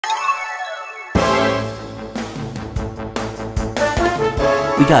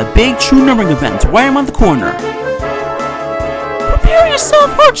got a big true numbering event right around the corner. Prepare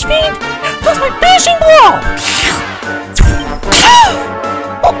yourself, Archfiend! That's my finishing blow!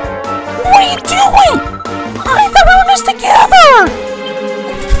 What are you doing? I thought we were in this together!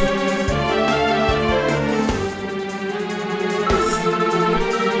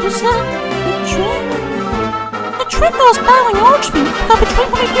 Was that a dream? I dreamt I was battling Archfiend, but I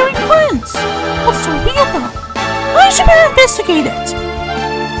betrayed my hearing friends. What's so real though? I should better investigate it.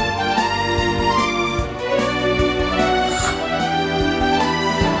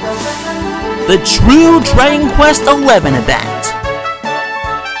 The true Dragon Quest 11 event.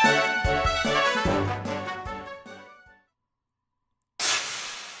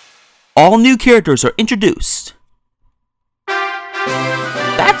 All new characters are introduced.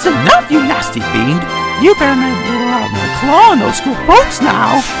 That's enough, you nasty fiend! You better not get out my claw on those good folks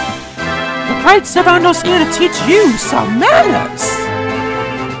now! The great Sereno's here to teach you some manners!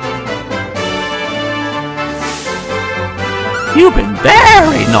 You've been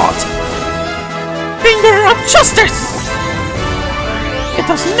very naughty! Finger of Justice! It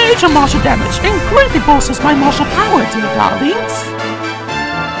does major martial damage and greatly bolsters my martial power, dear darlings!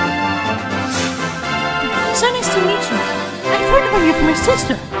 So nice to meet you. I've heard about you from my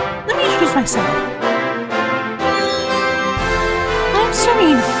sister. Let me introduce myself. I'm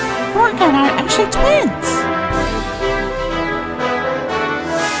Serena. Veronica and I are actually twins.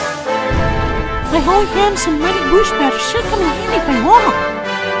 My holy hands and mighty whoosh badge should come in handy if I want.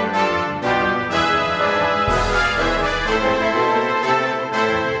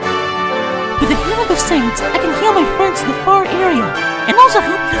 With the heal of the saints, I can heal my friends in the far area, and also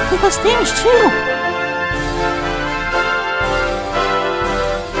help them with less damage too.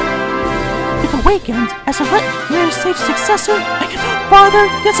 Awakened as a legendary stage successor, I can farther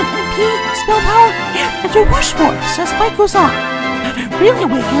get some MP, spell power, and do whoosh force as fight goes on. Really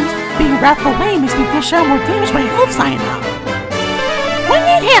awakened, being wrathful away makes me dish out more damage by health sign up. One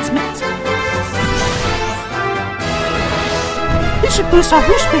enhancement! This should boost our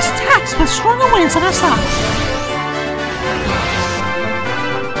whoosh-based attacks with stronger winds on our side.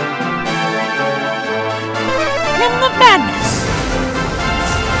 In the madness!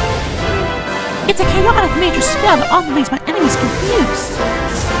 It's a chaotic major spell that often leaves my enemies confused.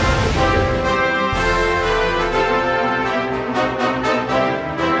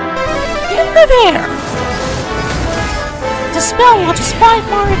 In the air! The spell launches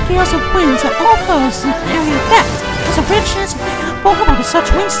 5 moderate gales of winds at all foes in area effect. Has a richness vulnerable to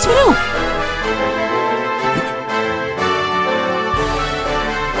such winds too.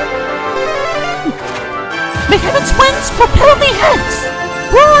 May heaven's winds propel me hence!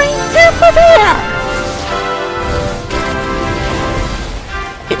 Roaring in the air!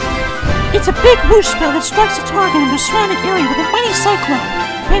 It's a big whoosh spell that strikes the target in the surrounding area with a mighty cyclone.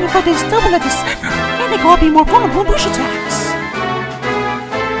 Magnified days double at the center, and they can all be more vulnerable to whoosh attacks.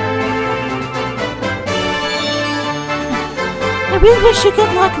 I really wish you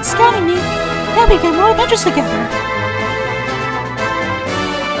good luck in scouting me. Now we get more adventures together.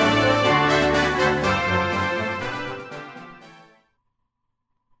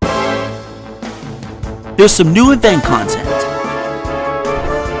 There's some new event content.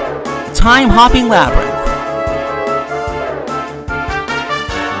 Time Hopping Labyrinth.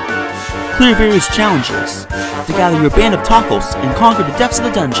 Clear various challenges to gather your band of tacos and conquer the depths of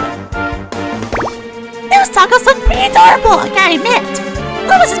the dungeon. Those tacos look pretty adorable, I gotta admit.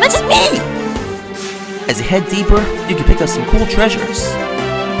 Almost as much as me! As you head deeper, you can pick up some cool treasures,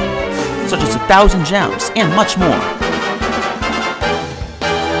 such as 1,000 gems and much more.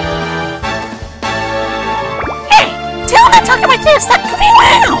 Talking like this, stop goofing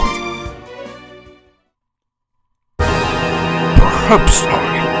around! Perhaps I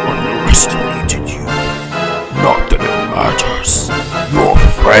underestimated you. Not that it matters. Your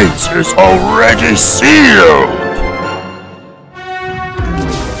fate is already sealed!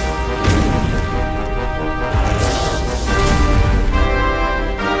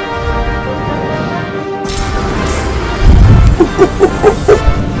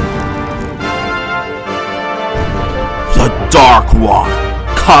 Dark One,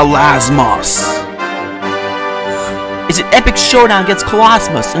 Kalasmos. It's an epic showdown against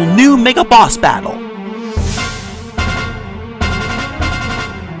Kalasmos in a new mega boss battle.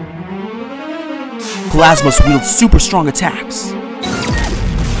 Kalasmos wields super strong attacks.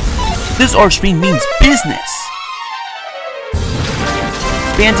 This Archfiend means business.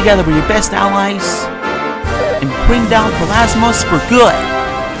 Band together with your best allies and bring down Kalasmos for good.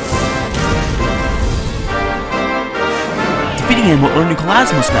 Defeating him will earn you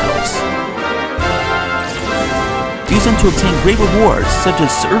Kalasmos medals. Use them to obtain great rewards, such as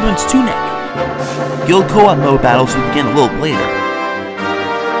Servant's Tunic. Guild co-op mode battles will begin a little later.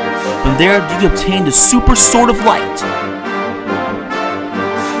 From there, you can obtain the Super Sword of Light.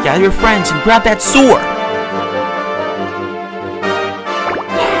 Gather your friends and grab that sword!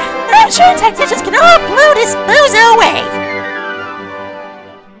 I'm sure tacticians can all blow this bozo away!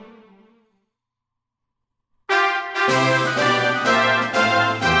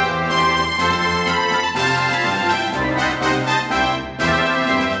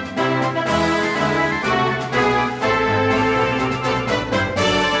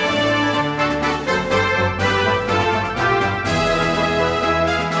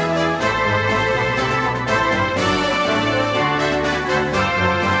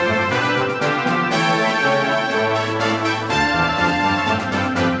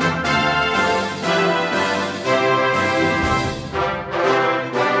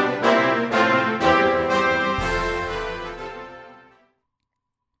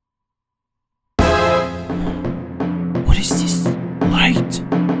 What is this light?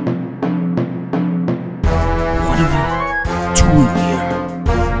 What am I doing here?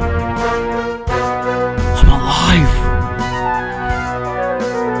 I'm alive!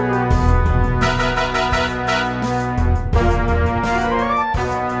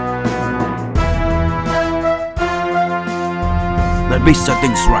 Let me set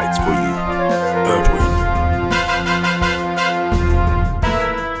things right for you, Earthworm.